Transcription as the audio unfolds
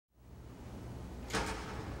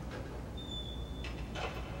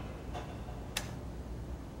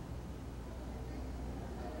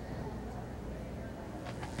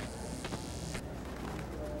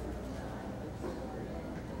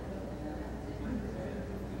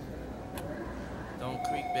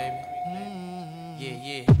Creek, baby. Yeah,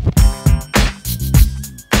 yeah.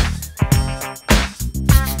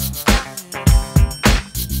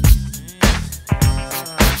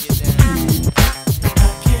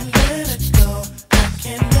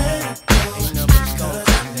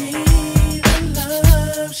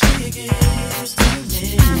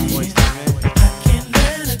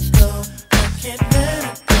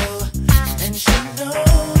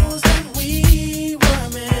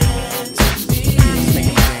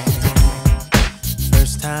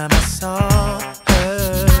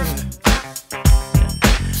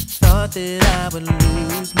 That I would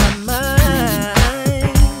lose my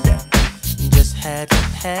mind. Just had to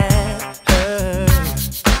have her.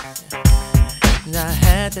 I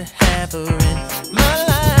had to have her in my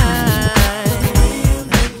life. The way you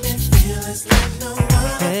make me feel is like no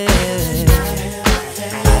other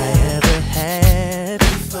I ever had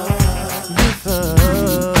before.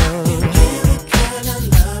 You give the kind of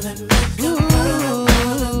love that makes me wanna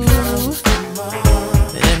come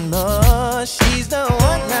and more. She's the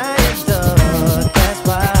one I adore. That's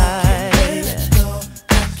why I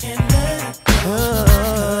can't let it go. I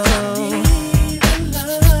need the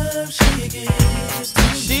love she gives to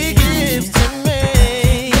me. She gives to me.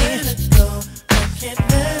 I can't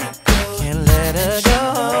let it go. Can't let her go.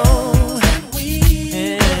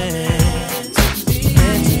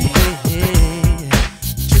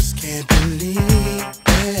 Just can't believe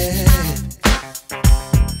it.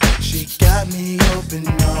 She got me open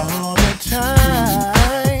all the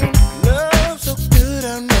time. Love so good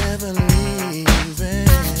I'll never leave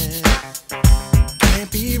it.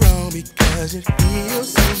 Can't be wrong because it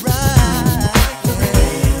feels so right. The way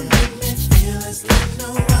you make me feel is like no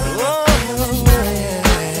other.